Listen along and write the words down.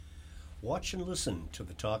Watch and listen to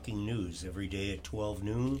the Talking News every day at 12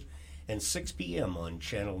 noon and 6 p.m. on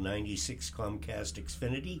Channel 96 Comcast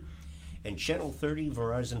Xfinity and Channel 30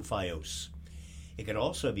 Verizon Fios. It can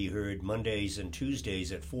also be heard Mondays and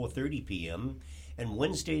Tuesdays at 4:30 p.m. and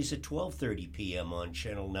Wednesdays at 12:30 p.m. on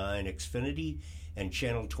Channel 9 Xfinity and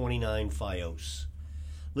Channel 29 Fios.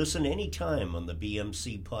 Listen anytime on the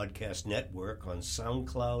BMC Podcast Network on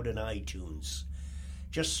SoundCloud and iTunes.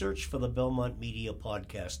 Just search for the Belmont Media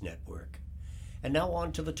Podcast Network. And now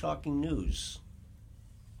on to the Talking News.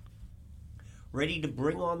 Ready to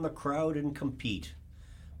bring on the crowd and compete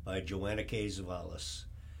by Joanna K. Zavalis.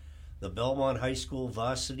 The Belmont High School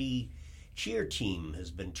varsity cheer team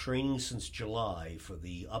has been training since July for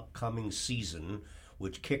the upcoming season,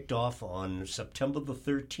 which kicked off on September the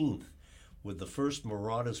 13th with the first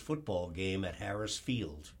Marauders football game at Harris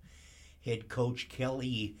Field. Head coach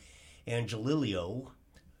Kelly Angelilio,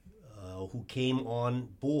 who came on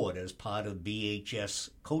board as part of BHS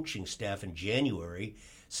coaching staff in January,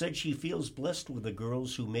 said she feels blessed with the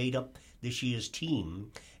girls who made up this year's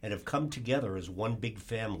team and have come together as one big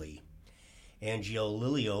family.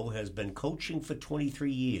 Angelilio has been coaching for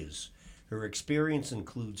 23 years. Her experience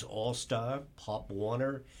includes All-Star, Pop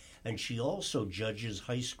Warner, and she also judges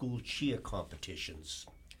high school cheer competitions.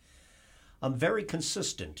 I'm very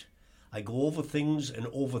consistent. I go over things and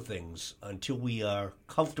over things until we are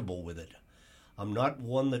comfortable with it. I'm not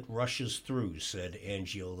one that rushes through, said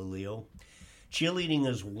Angelilio. Cheerleading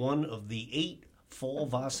is one of the 8 fall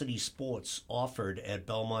varsity sports offered at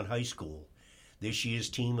Belmont High School. This year's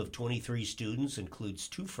team of 23 students includes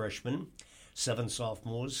 2 freshmen, 7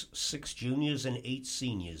 sophomores, 6 juniors, and 8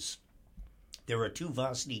 seniors. There are 2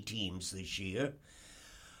 varsity teams this year,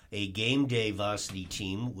 a game day varsity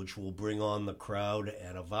team, which will bring on the crowd,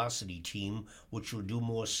 and a varsity team, which will do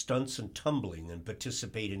more stunts and tumbling and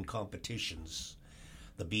participate in competitions.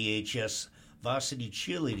 The BHS varsity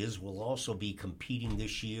cheerleaders will also be competing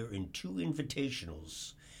this year in 2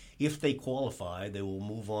 invitationals. If they qualify, they will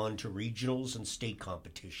move on to regionals and state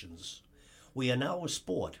competitions. We are now a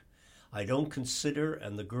sport. I don't consider,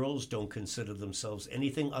 and the girls don't consider themselves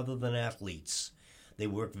anything other than athletes. They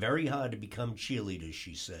work very hard to become cheerleaders,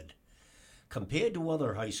 she said. Compared to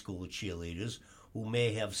other high school cheerleaders who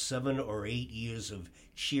may have 7 or 8 years of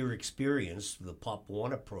cheer experience through the Pop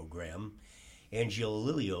Warner program,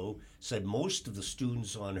 Angelilio said most of the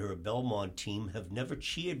students on her Belmont team have never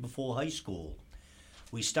cheered before high school.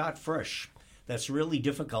 We start fresh. That's really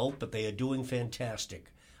difficult, but they are doing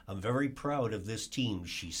fantastic. I'm very proud of this team,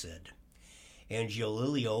 she said.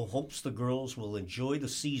 Angelilio hopes the girls will enjoy the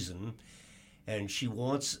season, and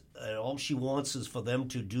all she wants is for them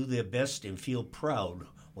to do their best and feel proud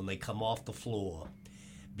when they come off the floor.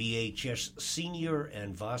 BHS senior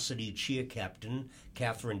and varsity cheer captain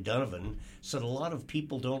Catherine Donovan said a lot of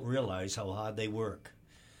people don't realize how hard they work.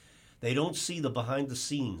 They don't see the behind the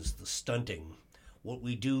scenes, the stunting, what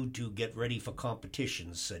we do to get ready for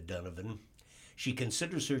competitions, said Donovan. She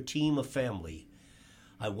considers her team a family.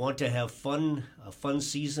 I want to have a fun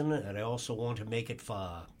season, and I also want to make it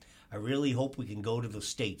far. I really hope we can go to the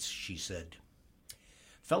States, she said.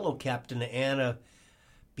 Fellow captain Anna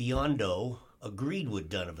Biondo agreed with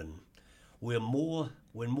Donovan. We're more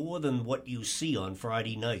than what you see on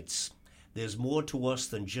Friday nights. There's more to us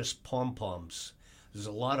than just pom-poms. There's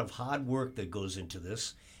a lot of hard work that goes into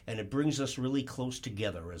this, and it brings us really close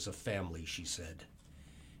together as a family, she said.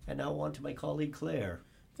 And now on to my colleague Claire.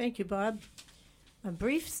 Thank you, Bob. A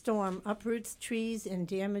brief storm uproots trees and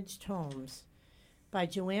damaged homes. By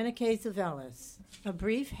Joanna K. Zavalis. A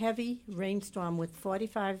brief, heavy rainstorm with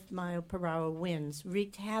 45-mile-per-hour winds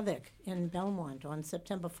wreaked havoc in Belmont on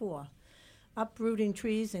September 4, uprooting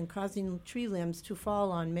trees and causing tree limbs to fall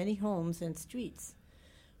on many homes and streets.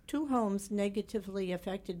 2 homes negatively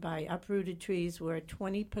affected by uprooted trees were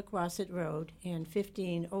 20 Pequasset Road and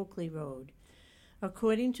 15 Oakley Road.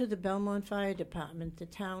 According to the Belmont Fire Department, the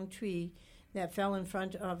town tree that fell in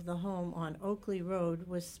front of the home on Oakley Road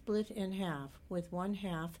was split in half, with one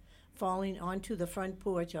half falling onto the front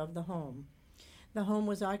porch of the home. The home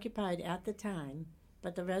was occupied at the time,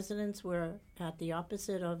 but the residents were at the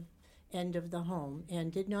opposite end of the home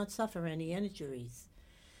and did not suffer any injuries.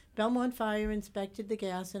 Belmont Fire inspected the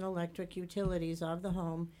gas and electric utilities of the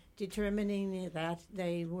home, determining that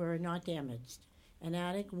they were not damaged. An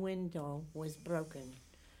attic window was broken.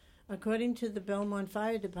 According to the Belmont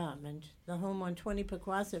Fire Department, the home on 20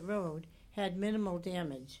 Pequasset Road had minimal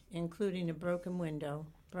damage, including a broken window,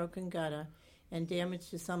 broken gutter, and damage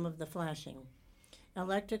to some of the flashing.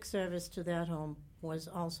 Electric service to that home was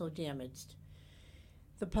also damaged.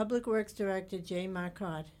 The Public Works Director, Jay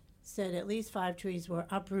Marcotte, said at least 5 trees were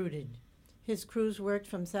uprooted. His crews worked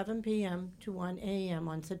from 7 p.m. to 1 a.m.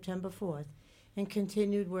 on September 4th and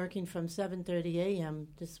continued working from 7:30 a.m.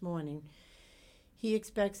 this morning. He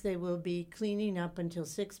expects they will be cleaning up until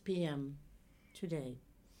 6 p.m. today.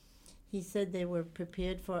 He said they were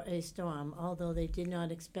prepared for a storm, although they did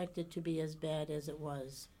not expect it to be as bad as it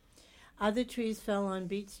was. Other trees fell on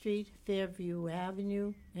Beach Street, Fairview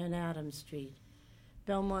Avenue, and Adams Street.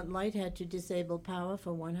 Belmont Light had to disable power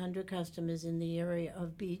for 100 customers in the area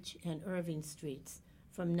of Beach and Irving Streets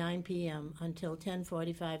from 9 p.m. until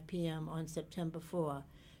 10:45 p.m. on September 4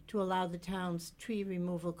 to allow the town's tree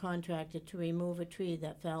removal contractor to remove a tree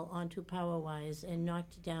that fell onto power wires and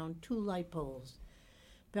knocked down 2 light poles.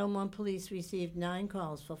 Belmont Police received 9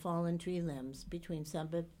 calls for fallen tree limbs between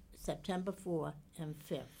September 4 and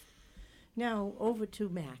 5th. Now, over to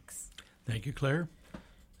Max. Thank you, Claire.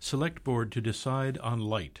 Select Board to Decide on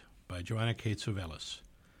Light by Joanna Cates of Ellis.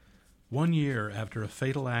 1 year after a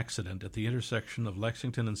fatal accident at the intersection of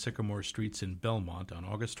Lexington and Sycamore Streets in Belmont on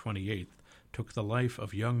August 28th took the life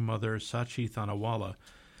of young mother Sachi Thanawala,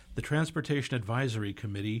 the Transportation Advisory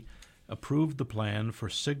Committee approved the plan for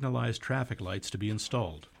signalized traffic lights to be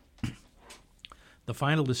installed. The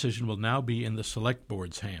final decision will now be in the Select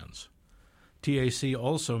Board's hands. TAC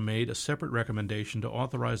also made a separate recommendation to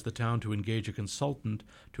authorize the town to engage a consultant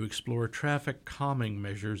to explore traffic calming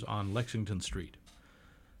measures on Lexington Street.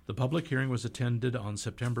 The public hearing was attended on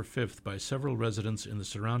September 5th by several residents in the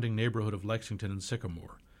surrounding neighborhood of Lexington and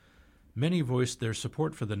Sycamore. Many voiced their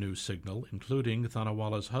support for the new signal, including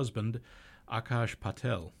Thanawala's husband, Akash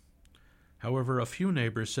Patel. However, a few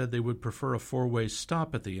neighbors said they would prefer a 4-way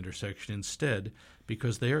stop at the intersection instead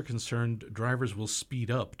because they are concerned drivers will speed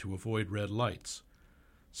up to avoid red lights.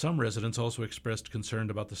 Some residents also expressed concern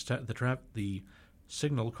about the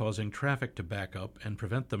signal causing traffic to back up and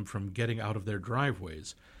prevent them from getting out of their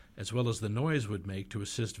driveways, as well as the noise would make to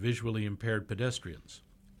assist visually impaired pedestrians.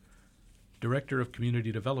 Director of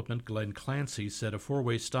Community Development Glenn Clancy said a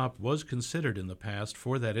 4-way stop was considered in the past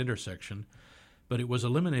for that intersection, but it was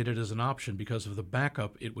eliminated as an option because of the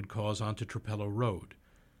backup it would cause onto Trapello Road.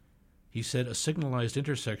 He said a signalized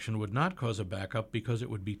intersection would not cause a backup because it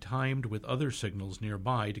would be timed with other signals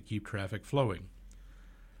nearby to keep traffic flowing.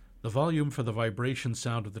 The volume for the vibration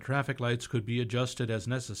sound of the traffic lights could be adjusted as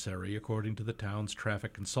necessary, according to the town's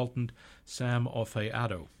traffic consultant, Sam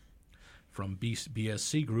Ofeado, from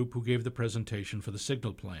BSC Group, who gave the presentation for the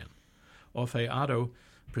signal plan. Ofeado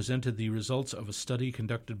presented the results of a study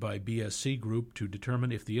conducted by BSC Group to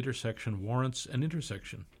determine if the intersection warrants an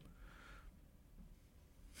intersection.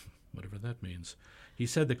 Whatever that means. He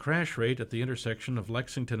said the crash rate at the intersection of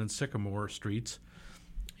Lexington and Sycamore Streets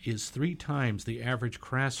is 3 times the average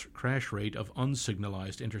crash rate of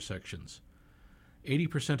unsignalized intersections.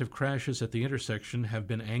 80% of crashes at the intersection have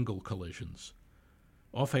been angle collisions.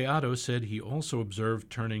 Ofeado said he also observed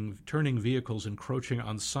turning vehicles encroaching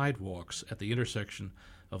on sidewalks at the intersection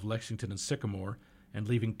of Lexington and Sycamore and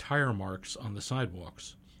leaving tire marks on the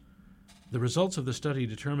sidewalks. The results of the study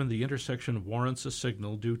determined the intersection warrants a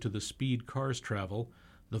signal due to the speed cars travel,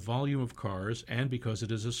 the volume of cars, and because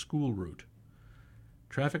it is a school route.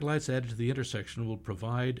 Traffic lights added to the intersection will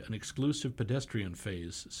provide an exclusive pedestrian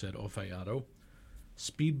phase, said Ofeado.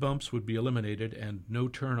 Speed bumps would be eliminated and no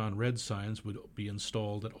turn on red signs would be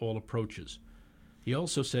installed at all approaches. He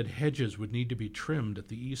also said hedges would need to be trimmed at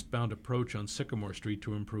the eastbound approach on Sycamore Street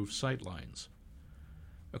to improve sight lines.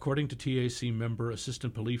 According to TAC member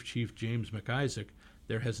Assistant Police Chief James McIsaac,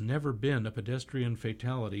 there has never been a pedestrian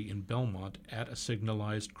fatality in Belmont at a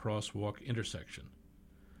signalized crosswalk intersection.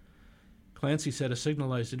 Clancy said a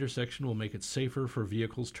signalized intersection will make it safer for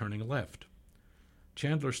vehicles turning left.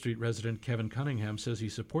 Chandler Street resident Kevin Cunningham says he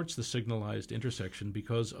supports the signalized intersection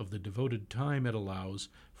because of the devoted time it allows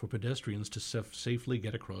for pedestrians to safely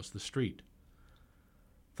get across the street.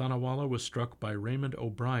 Thanawala was struck by Raymond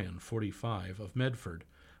O'Brien, 45, of Medford,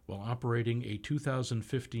 while operating a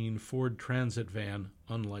 2015 Ford Transit van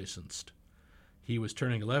unlicensed. He was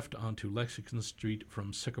turning left onto Lexington Street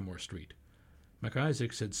from Sycamore Street.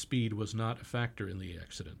 McIsaac said speed was not a factor in the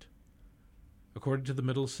accident. According to the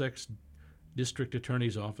Middlesex District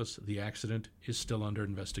Attorney's Office, the accident is still under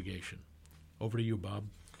investigation. Over to you, Bob.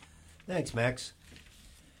 Thanks, Max.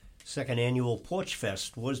 Second annual Porch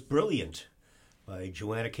Fest was brilliant by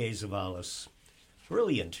Joanna K. Zavalis.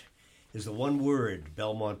 Brilliant is the one word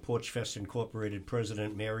Belmont Porch Fest Incorporated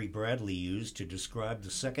President Mary Bradley used to describe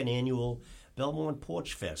the second annual Belmont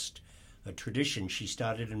Porch Fest, a tradition she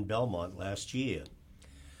started in Belmont last year.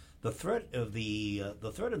 The threat of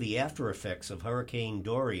the after effects of Hurricane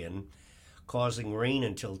Dorian causing rain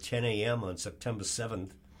until 10 a.m. on September 7th,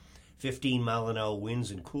 15-mile-an-hour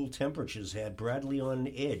winds and cool temperatures had Bradley on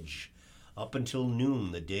edge up until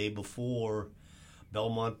noon the day before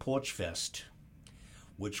Belmont Porch Fest,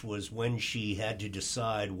 which was when she had to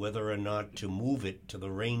decide whether or not to move it to the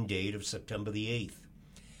rain date of September the 8th.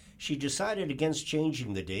 She decided against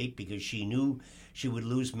changing the date because she knew she would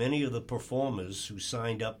lose many of the performers who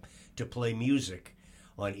signed up to play music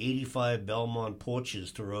on 85 Belmont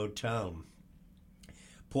porches throughout town.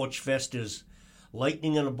 Porch Fest is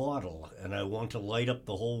lightning in a bottle, and I want to light up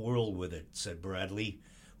the whole world with it, said Bradley,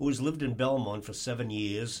 who has lived in Belmont for 7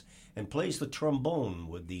 years and plays the trombone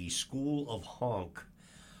with the School of Honk,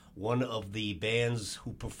 one of the bands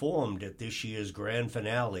who performed at this year's grand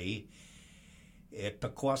finale at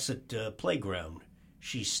Pequawset Playground.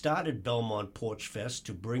 She started Belmont Porch Fest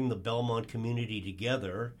to bring the Belmont community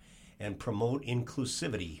together and promote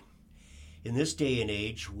inclusivity. In this day and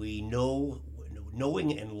age, we know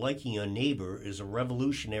knowing and liking your neighbor is a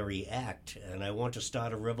revolutionary act, and I want to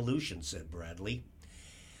start a revolution, said Bradley.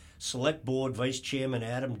 Select Board Vice Chairman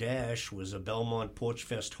Adam Dash was a Belmont Porch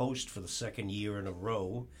Fest host for the second year in a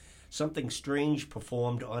row. Something Strange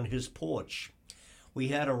performed on his porch. We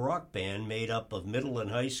had a rock band made up of middle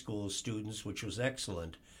and high school students, which was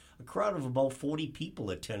excellent. A crowd of about 40 people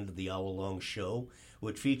attended the hour-long show,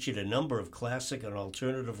 which featured a number of classic and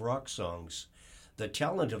alternative rock songs. The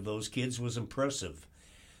talent of those kids was impressive.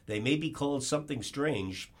 They may be called something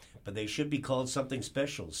strange, but they should be called something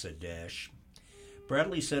special, said Dash.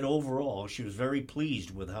 Bradley said overall she was very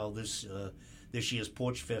pleased with how this year's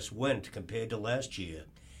Porch Fest went compared to last year.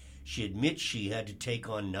 She admits she had to take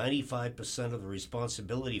on 95% of the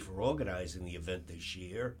responsibility for organizing the event this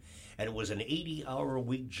year, and it was an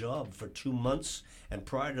 80-hour-a-week job for 2 months, and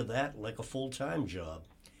prior to that, like a full-time job.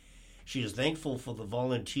 She is thankful for the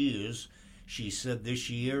volunteers, she said this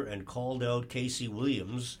year, and called out Casey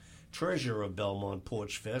Williams, treasurer of Belmont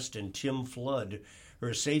Porch Fest, and Tim Flood,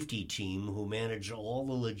 her safety team, who managed all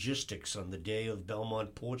the logistics on the day of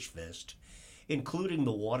Belmont Porch Fest, including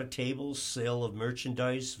the water tables, sale of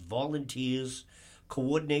merchandise, volunteers,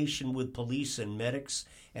 coordination with police and medics,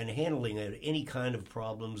 and handling of any kind of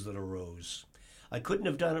problems that arose. I couldn't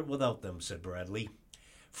have done it without them, said Bradley.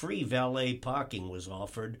 Free valet parking was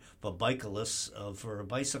offered for bicyclists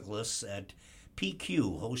at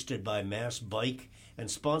PQ, hosted by Mass Bike and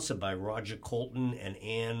sponsored by Roger Colton and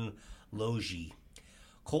Ann Logie.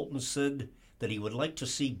 Colton said that he would like to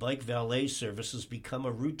see bike valet services become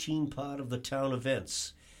a routine part of the town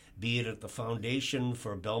events, be it at the Foundation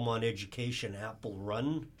for Belmont Education Apple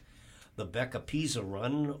Run, the Becca Pisa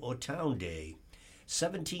Run, or Town Day.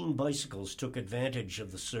 17 bicycles took advantage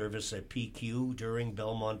of the service at PQ during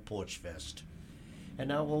Belmont Porch Fest. And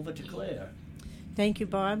now over to Claire. Thank you,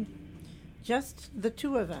 Bob. Just the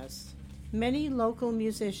two of us. Many local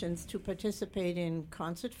musicians to participate in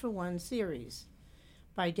Concert for One series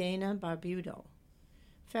by Dana Barbudo.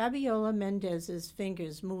 Fabiola Mendez's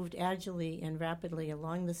fingers moved agilely and rapidly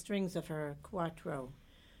along the strings of her cuatro,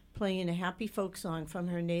 playing a happy folk song from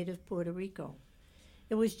her native Puerto Rico.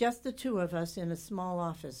 It was just the two of us in a small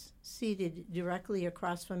office, seated directly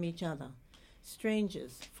across from each other,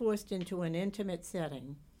 strangers forced into an intimate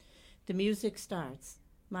setting. The music starts.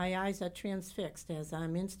 My eyes are transfixed as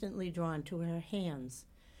I'm instantly drawn to her hands.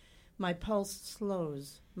 My pulse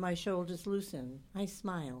slows, my shoulders loosen, I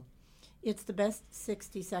smile. It's the best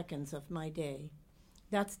 60 seconds of my day.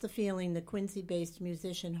 That's the feeling the Quincy-based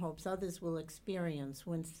musician hopes others will experience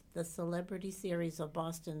when the celebrity series of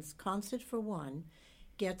Boston's Concert for One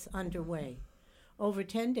gets underway. Over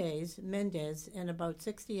 10 days, Mendez and about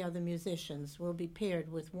 60 other musicians will be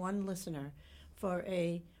paired with one listener for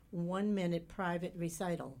a 1-minute private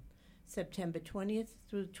recital, September 20th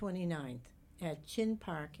through 29th. At Chin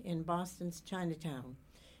Park in Boston's Chinatown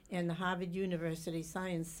and the Harvard University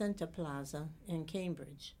Science Center Plaza in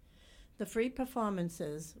Cambridge. The free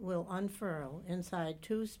performances will unfurl inside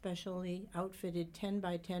 2 specially outfitted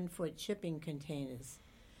 10-by-10-foot shipping containers.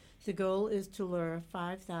 The goal is to lure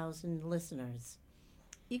 5,000 listeners.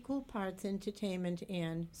 Equal parts entertainment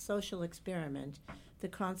and social experiment, the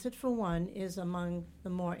Concert for One is among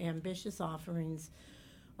the more ambitious offerings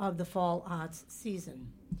of the fall arts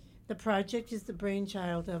season. The project is the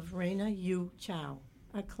brainchild of Raina Yu Chow,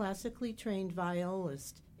 a classically trained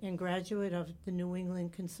violist and graduate of the New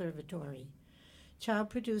England Conservatory. Chow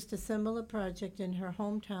produced a similar project in her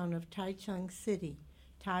hometown of Taichung City,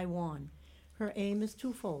 Taiwan. Her aim is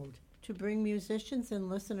twofold: to bring musicians and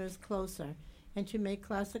listeners closer and to make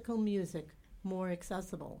classical music more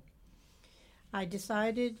accessible. I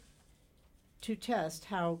decided to test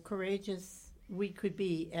how courageous we could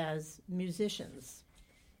be as musicians.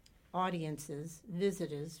 Audiences,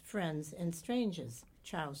 visitors, friends, and strangers,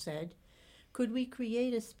 Chow said. Could we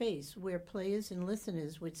create a space where players and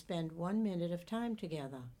listeners would spend 1 minute of time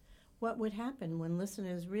together? What would happen when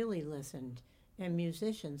listeners really listened and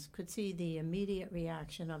musicians could see the immediate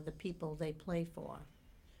reaction of the people they play for?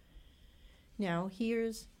 Now,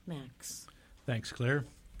 here's Max. Thanks, Claire.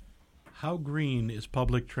 How Green is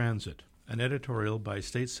Public Transit? An editorial by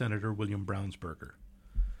State Senator William Brownsberger.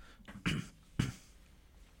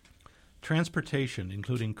 Transportation,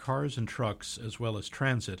 including cars and trucks, as well as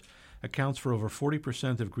transit, accounts for over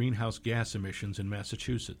 40% of greenhouse gas emissions in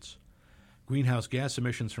Massachusetts. Greenhouse gas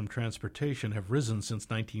emissions from transportation have risen since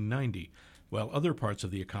 1990, while other parts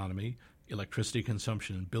of the economy, electricity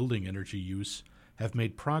consumption and building energy use, have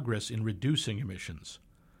made progress in reducing emissions.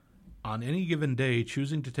 On any given day,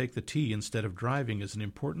 choosing to take the T instead of driving is an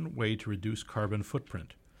important way to reduce carbon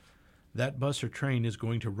footprint. That bus or train is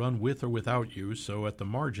going to run with or without you, so at the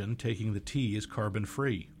margin, taking the T is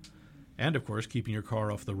carbon-free. And, of course, keeping your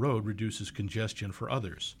car off the road reduces congestion for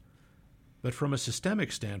others. But from a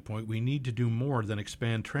systemic standpoint, we need to do more than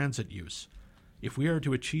expand transit use. If we are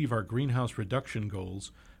to achieve our greenhouse reduction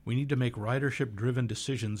goals, we need to make ridership-driven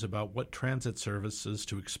decisions about what transit services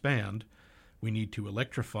to expand, we need to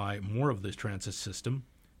electrify more of the transit system,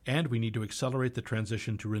 and we need to accelerate the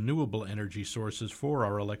transition to renewable energy sources for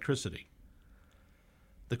our electricity.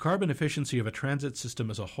 The carbon efficiency of a transit system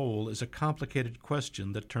as a whole is a complicated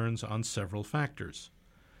question that turns on several factors.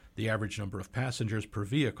 The average number of passengers per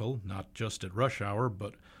vehicle, not just at rush hour,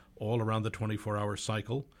 but all around the 24-hour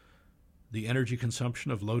cycle, the energy consumption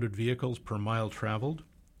of loaded vehicles per mile traveled,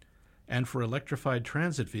 and for electrified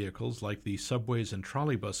transit vehicles like the subways and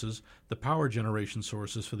trolleybuses, the power generation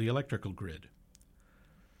sources for the electrical grid.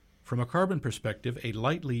 From a carbon perspective, a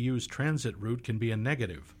lightly used transit route can be a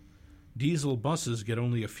negative. Diesel buses get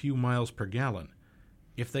only a few miles per gallon.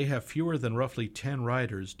 If they have fewer than roughly 10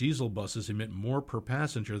 riders, diesel buses emit more per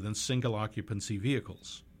passenger than single-occupancy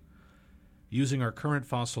vehicles. Using our current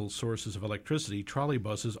fossil sources of electricity,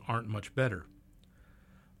 trolleybuses aren't much better.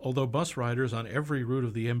 Although bus riders on every route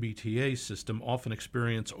of the MBTA system often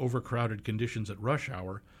experience overcrowded conditions at rush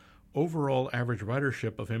hour, overall average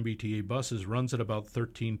ridership of MBTA buses runs at about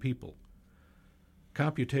 13 people.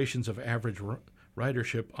 Computations of average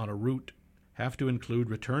ridership on a route have to include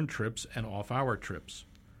return trips and off-hour trips.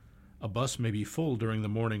 A bus may be full during the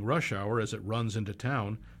morning rush hour as it runs into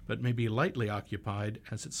town, but may be lightly occupied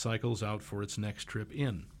as it cycles out for its next trip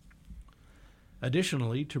in.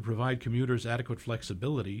 Additionally, to provide commuters adequate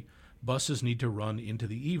flexibility, buses need to run into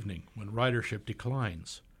the evening when ridership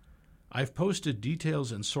declines. I've posted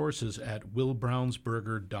details and sources at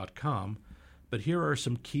willbrownsberger.com, but here are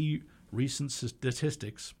some key recent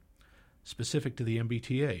statistics specific to the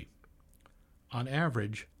MBTA. On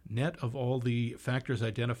average, net of all the factors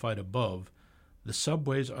identified above, the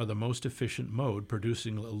subways are the most efficient mode,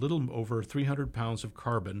 producing a little over 300 pounds of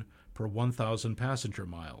carbon per 1,000 passenger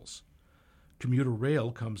miles. Commuter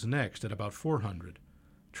rail comes next at about 400.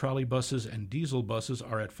 Trolleybuses and diesel buses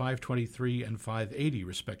are at 523 and 580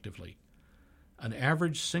 respectively. An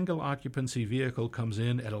average single-occupancy vehicle comes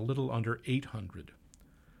in at a little under 800.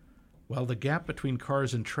 While the gap between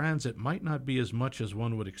cars and transit might not be as much as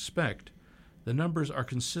one would expect, the numbers are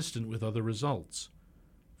consistent with other results.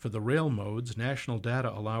 For the rail modes, national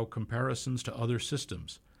data allow comparisons to other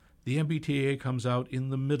systems. The MBTA comes out in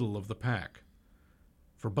the middle of the pack.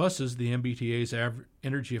 For buses, the MBTA's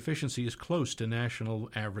energy efficiency is close to national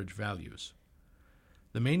average values.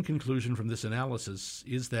 The main conclusion from this analysis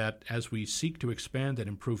is that as we seek to expand and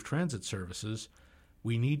improve transit services,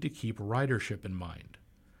 we need to keep ridership in mind.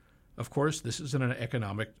 Of course, this is an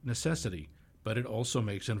economic necessity, but it also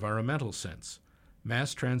makes environmental sense.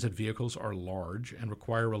 Mass transit vehicles are large and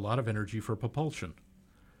require a lot of energy for propulsion.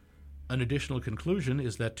 An additional conclusion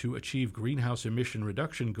is that to achieve greenhouse emission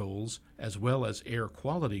reduction goals as well as air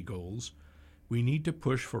quality goals, we need to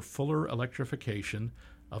push for fuller electrification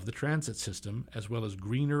of the transit system as well as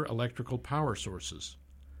greener electrical power sources.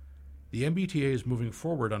 The MBTA is moving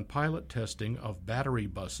forward on pilot testing of battery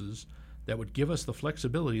buses that would give us the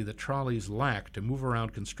flexibility that trolleys lack to move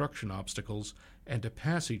around construction obstacles and to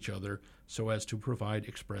pass each other so as to provide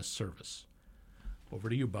express service. Over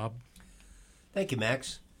to you, Bob. Thank you,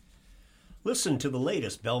 Max. Listen to the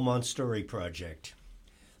latest Belmont Story Project.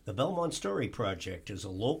 The Belmont Story Project is a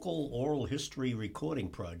local oral history recording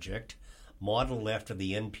project modeled after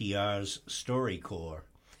the NPR's StoryCorps.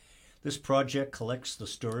 This project collects the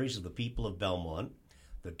stories of the people of Belmont.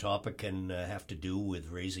 The topic can have to do with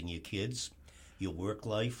raising your kids, your work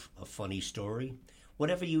life, a funny story,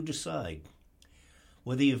 whatever you decide.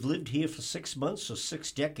 Whether you've lived here for 6 months or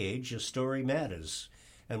 6 decades, your story matters,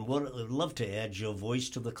 and would love to add your voice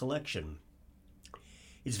to the collection.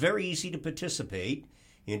 It's very easy to participate.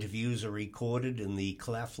 Interviews are recorded in the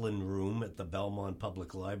Claflin Room at the Belmont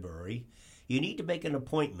Public Library. You need to make an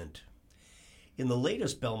appointment. In the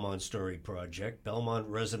latest Belmont Story project, Belmont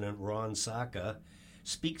resident Ron Saka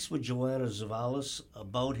speaks with Joanna Zavalis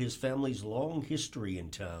about his family's long history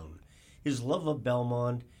in town, his love of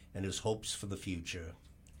Belmont, and his hopes for the future.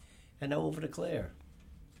 And now over to Claire.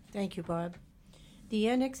 Thank you, Bob. The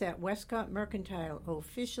Annex at Westcott Mercantile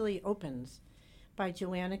officially opens by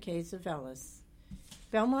Joanna K. Zavelis.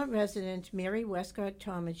 Belmont resident Mary Westcott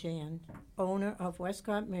Tomajan, owner of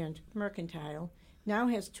Westcott Mercantile, now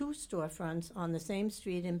has 2 storefronts on the same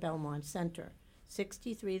street in Belmont Center,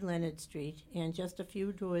 63 Leonard Street, and just a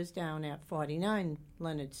few doors down at 49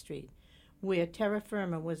 Leonard Street, where Terra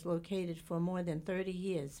Firma was located for more than 30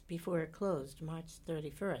 years before it closed March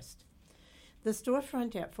 31st. The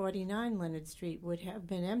storefront at 49 Leonard Street would have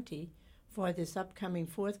been empty for this upcoming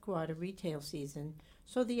 4th quarter retail season,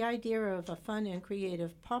 so the idea of a fun and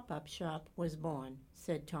creative pop-up shop was born,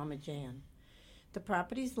 said Tomajan. The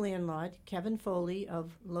property's landlord, Kevin Foley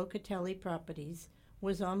of Locatelli Properties,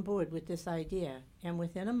 was on board with this idea, and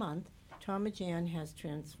within a month, Tomajan has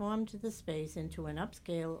transformed the space into an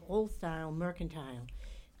upscale, old-style mercantile,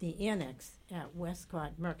 the Annex at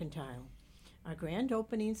Westcott Mercantile. A grand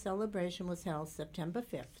opening celebration was held September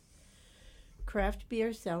 5th. Craft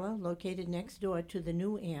beer cellar, located next door to the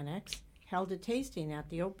new Annex, held a tasting at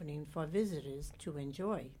the opening for visitors to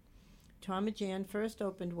enjoy. Tomajan first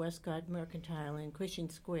opened Westcott Mercantile in Cushing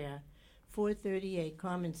Square, 438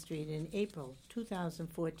 Common Street in April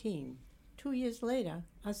 2014. 2 years later,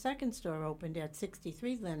 a second store opened at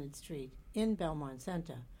 63 Leonard Street in Belmont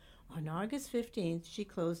Center. On August 15th, she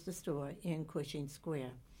closed the store in Cushing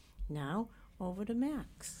Square. Now, over to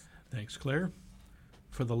Max. Thanks, Claire.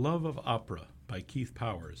 For the Love of Opera by Keith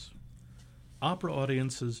Powers. Opera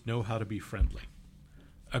audiences know how to be friendly.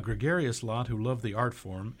 A gregarious lot who love the art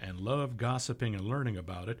form and love gossiping and learning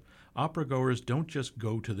about it, opera-goers don't just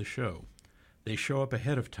go to the show. They show up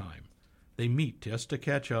ahead of time. They meet just to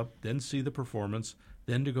catch up, then see the performance,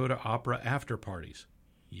 then to go to opera after-parties.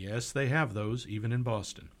 Yes, they have those, even in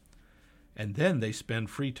Boston. And then they spend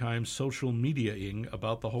free time social media-ing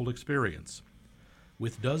about the whole experience.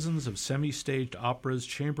 With dozens of semi-staged operas,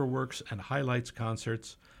 chamber works, and highlights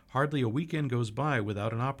concerts, hardly a weekend goes by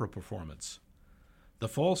without an opera performance. The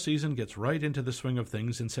fall season gets right into the swing of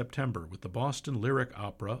things in September with the Boston Lyric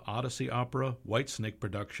Opera, Odyssey Opera, Whitesnake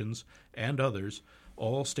Productions, and others,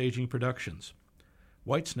 all staging productions.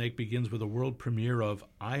 Whitesnake begins with a world premiere of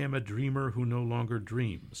I Am a Dreamer Who No Longer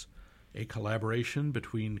Dreams, a collaboration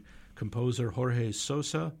between composer Jorge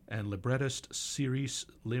Sosa and librettist Cerise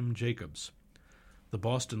Lim Jacobs. The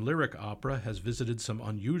Boston Lyric Opera has visited some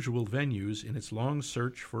unusual venues in its long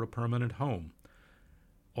search for a permanent home.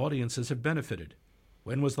 Audiences have benefited.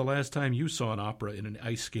 When was the last time you saw an opera in an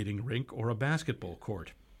ice skating rink or a basketball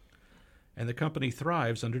court? And the company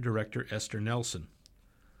thrives under director Esther Nelson.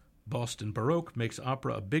 Boston Baroque makes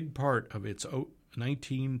opera a big part of its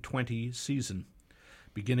 1920 season,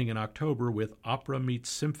 beginning in October with Opera Meets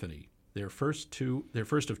Symphony, their first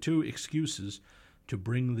of 2 excuses to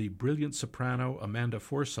bring the brilliant soprano Amanda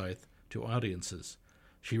Forsyth to audiences.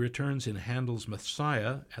 She returns in Handel's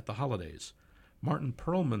Messiah at the holidays. Martin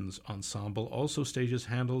Perlman's ensemble also stages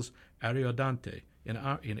Handel's Ariodante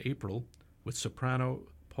in April with soprano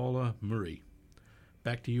Paula Murray.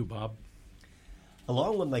 Back to you, Bob.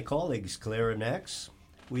 Along with my colleagues Claire and Max,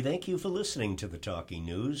 we thank you for listening to the Talking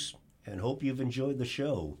News and hope you've enjoyed the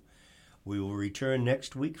show. We will return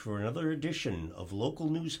next week for another edition of local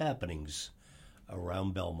news happenings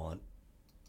around Belmont.